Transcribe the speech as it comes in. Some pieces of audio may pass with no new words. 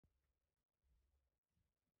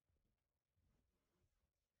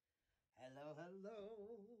hello,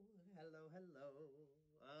 hello, hello.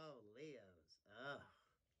 Oh, Leos. Oh,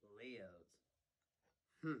 Leos.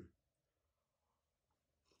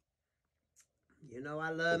 You know I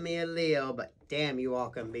love me a Leo, but damn, you all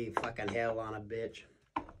can be fucking hell on a bitch.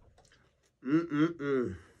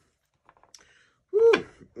 Whew.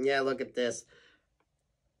 Yeah, look at this.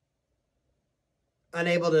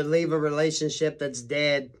 Unable to leave a relationship that's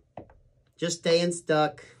dead. Just staying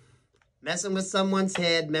stuck. Messing with someone's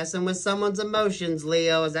head. Messing with someone's emotions,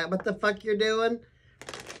 Leo. Is that what the fuck you're doing?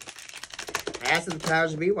 I ask the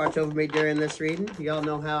powers to be watch over me during this reading. Y'all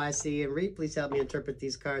know how I see and read. Please help me interpret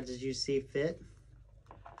these cards as you see fit.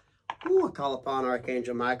 Ooh, I call upon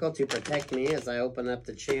Archangel Michael to protect me as I open up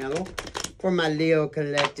the channel for my Leo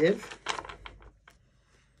collective.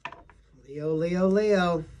 Leo, Leo,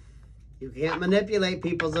 Leo. You can't manipulate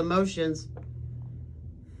people's emotions.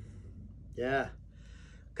 Yeah.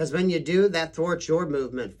 Because when you do, that thwarts your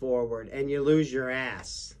movement forward and you lose your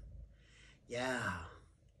ass. Yeah.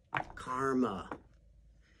 Karma.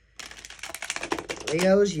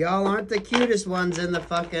 Leos, y'all aren't the cutest ones in the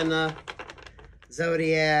fucking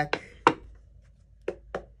zodiac.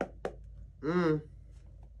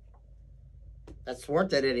 That's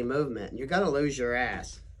thwarted any movement. You're going to lose your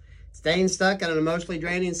ass. Staying stuck in an emotionally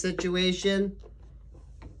draining situation,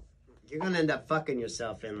 you're going to end up fucking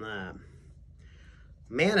yourself in that.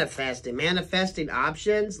 Manifesting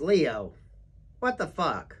options, Leo. What the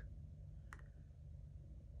fuck?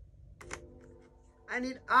 I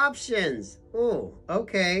need options. Oh,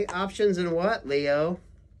 okay. Options in what, Leo?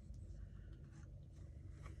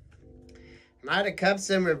 Knight of Cups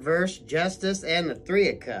in reverse, Justice, and the Three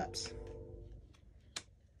of Cups.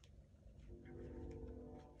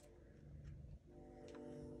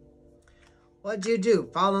 What'd you do?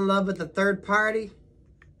 Fall in love with the third party?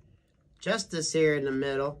 Justice here in the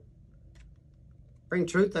middle. Bring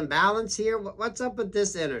truth and balance here? What's up with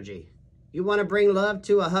this energy? You want to bring love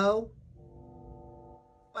to a hoe?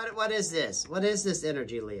 What is this? What is this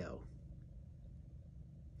energy, Leo?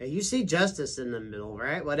 Yeah, you see justice in the middle,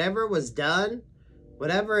 right? Whatever was done,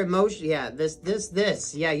 whatever emotion, yeah,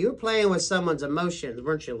 this. Yeah, you were playing with someone's emotions,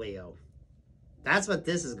 weren't you, Leo? That's what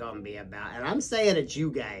this is going to be about. And I'm saying it's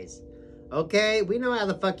you guys. Okay? We know how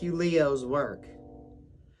the fuck you Leos work.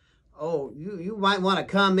 Oh, you might want to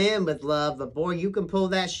come in with love, but boy, you can pull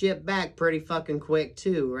that shit back pretty fucking quick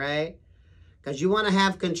too, right? Because you want to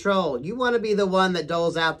have control. You want to be the one that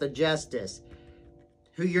doles out the justice.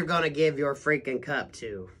 Who you're going to give your freaking cup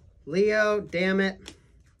to. Leo, damn it.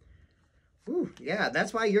 Ooh, yeah,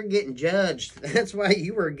 that's why you're getting judged. That's why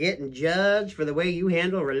you were getting judged for the way you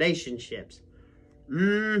handle relationships.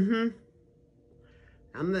 This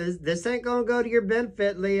ain't going to go to your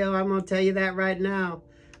benefit, Leo. I'm going to tell you that right now.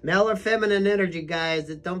 Male or feminine energy, guys,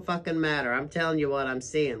 it don't fucking matter. I'm telling you what I'm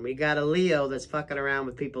seeing. We got a Leo that's fucking around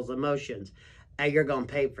with people's emotions. And you're going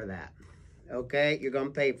to pay for that. Okay? You're going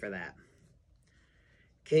to pay for that.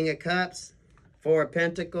 King of Cups, Four of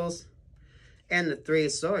Pentacles, and the Three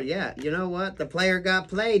of Swords. Yeah, you know what? The player got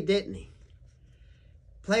played, didn't he?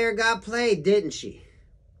 Player got played, didn't she?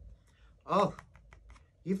 Oh,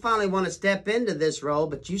 you finally want to step into this role,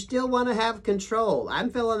 but you still want to have control.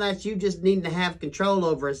 I'm feeling that you just need to have control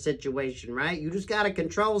over a situation, right? You just got to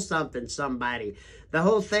control something, somebody. The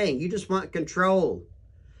whole thing. You just want control.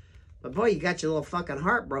 But boy, you got your little fucking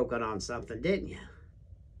heart broken on something, didn't you?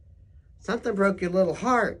 Something broke your little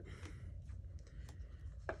heart.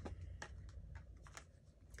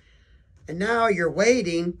 And now you're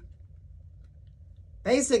waiting,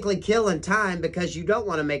 basically killing time because you don't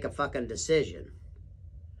want to make a fucking decision.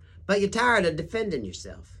 But you're tired of defending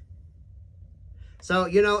yourself. So,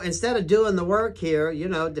 you know, instead of doing the work here, you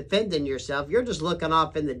know, defending yourself, you're just looking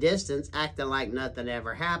off in the distance, acting like nothing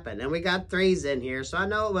ever happened. And we got threes in here, so I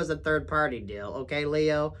know it was a third-party deal. Okay,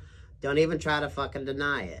 Leo? Don't even try to fucking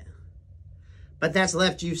deny it. But that's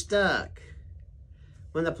left you stuck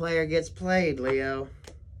when the player gets played, Leo.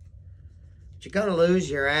 But you're going to lose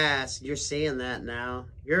your ass. You're seeing that now.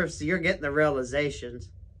 You're getting the realizations.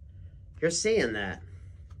 You're seeing that.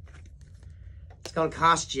 It's going to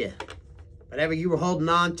cost you. Whatever you were holding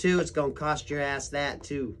on to, it's going to cost your ass that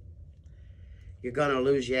too. You're going to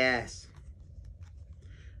lose your ass.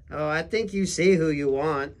 Oh, I think you see who you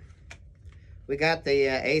want. We got the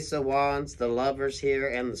Ace of Wands, the Lovers here,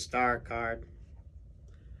 and the Star card.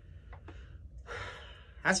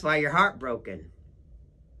 That's why you're heartbroken.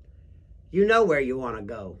 You know where you want to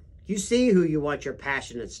go. You see who you want your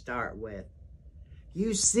passionate start with.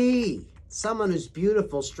 You see. Someone who's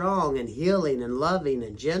beautiful, strong, and healing, and loving,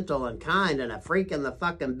 and gentle, and kind, and a freak in the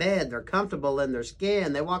fucking bed. They're comfortable in their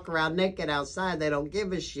skin. They walk around naked outside. They don't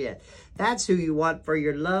give a shit. That's who you want for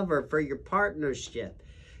your lover, for your partnership.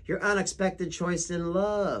 Your unexpected choice in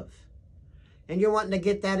love. And you're wanting to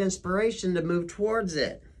get that inspiration to move towards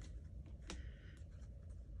it.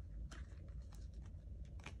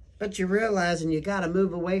 But you're realizing you got to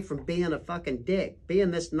move away from being a fucking dick.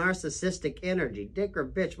 Being this narcissistic energy. Dick or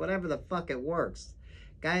bitch, whatever the fuck it works.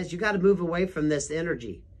 Guys, you got to move away from this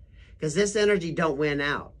energy. Because this energy don't win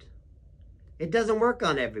out. It doesn't work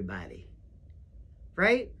on everybody.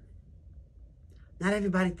 Right? Not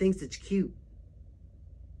everybody thinks it's cute.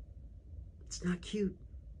 It's not cute.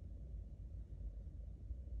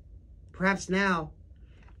 Perhaps now,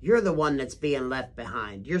 you're the one that's being left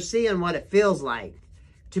behind. You're seeing what it feels like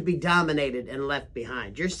to be dominated and left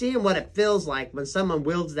behind. You're seeing what it feels like when someone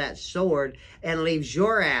wields that sword and leaves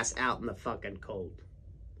your ass out in the fucking cold.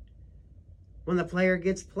 When the player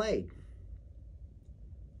gets played.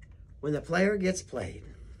 When the player gets played.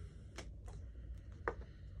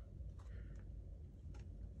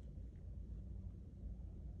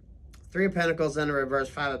 Three of Pentacles in the reverse,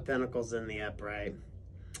 Five of Pentacles in the upright.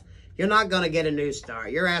 You're not going to get a new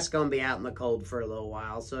start. Your ass going to be out in the cold for a little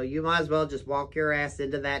while. So you might as well just walk your ass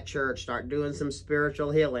into that church. Start doing some spiritual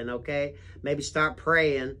healing, okay? Maybe start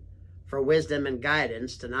praying for wisdom and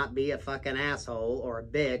guidance to not be a fucking asshole or a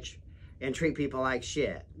bitch and treat people like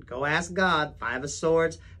shit. Go ask God. Five of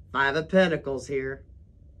Swords, Five of Pentacles here.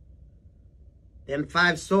 Them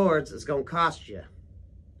 5 swords is going to cost you.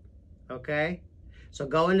 Okay? So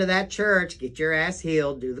go into that church, get your ass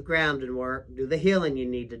healed, do the grounding work, do the healing you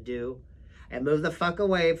need to do, and move the fuck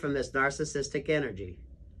away from this narcissistic energy.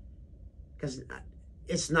 Because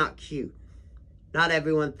it's not cute. Not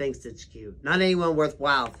everyone thinks it's cute. Not anyone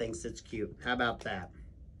worthwhile thinks it's cute. How about that?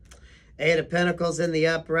 8 of Pentacles in the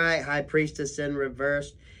upright, High Priestess in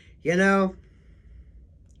reverse. You know,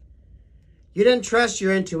 you didn't trust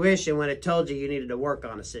your intuition when it told you you needed to work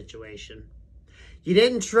on a situation. You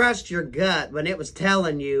didn't trust your gut when it was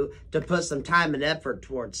telling you to put some time and effort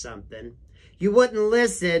towards something. You wouldn't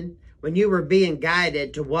listen when you were being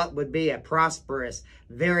guided to what would be a prosperous,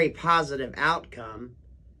 very positive outcome.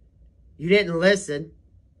 You didn't listen.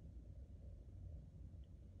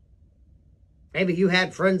 Maybe you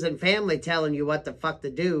had friends and family telling you what the fuck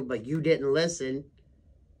to do, but you didn't listen.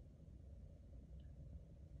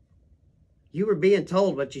 You were being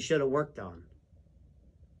told what you should have worked on,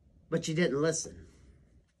 but you didn't listen.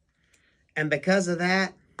 And because of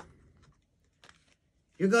that,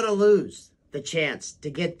 you're going to lose the chance to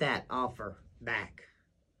get that offer back.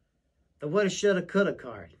 The woulda, shoulda, coulda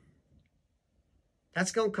card.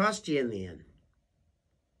 That's going to cost you in the end.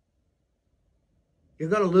 You're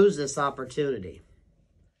going to lose this opportunity.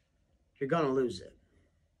 You're going to lose it.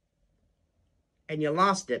 And you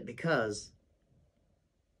lost it because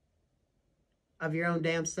of your own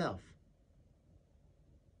damn self.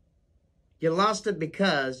 You lost it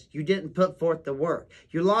because you didn't put forth the work.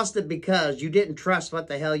 You lost it because you didn't trust what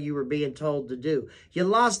the hell you were being told to do. You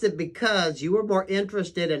lost it because you were more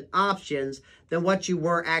interested in options than what you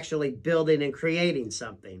were actually building and creating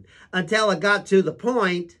something. Until it got to the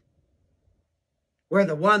point where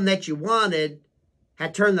the one that you wanted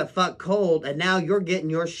had turned the fuck cold and now you're getting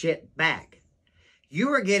your shit back. You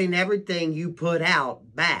are getting everything you put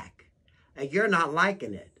out back. And you're not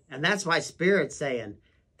liking it. And that's why Spirit's saying,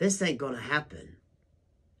 this ain't going to happen.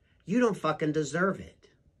 You don't fucking deserve it.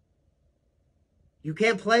 You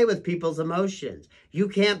can't play with people's emotions. You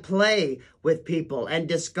can't play with people and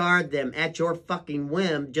discard them at your fucking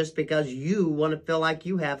whim just because you want to feel like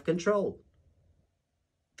you have control.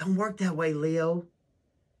 Don't work that way, Leo.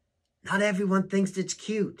 Not everyone thinks it's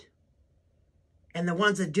cute. And the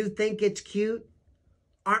ones that do think it's cute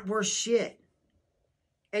aren't worth shit.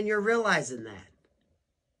 And you're realizing that.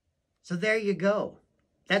 So there you go.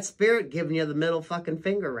 That's Spirit giving you the middle fucking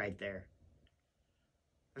finger right there.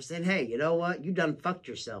 They're saying, hey, you know what? You done fucked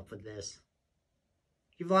yourself with this.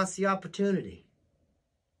 You've lost the opportunity.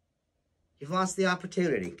 You've lost the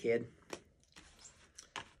opportunity, kid.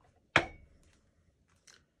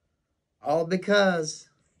 All because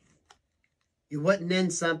you wouldn't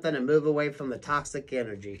end something and move away from the toxic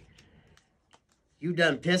energy. You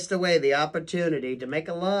done pissed away the opportunity to make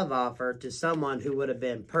a love offer to someone who would have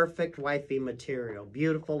been perfect wifey material.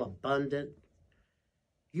 Beautiful, abundant.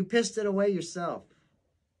 You pissed it away yourself.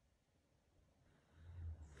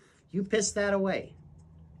 You pissed that away.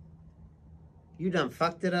 You done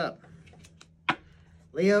fucked it up.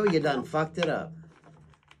 Leo, you done fucked it up.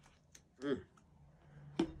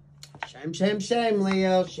 Shame, shame, shame,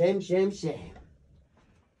 Leo. Shame, shame, shame.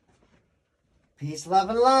 Peace, love,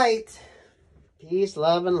 and light. Peace,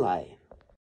 love, and light.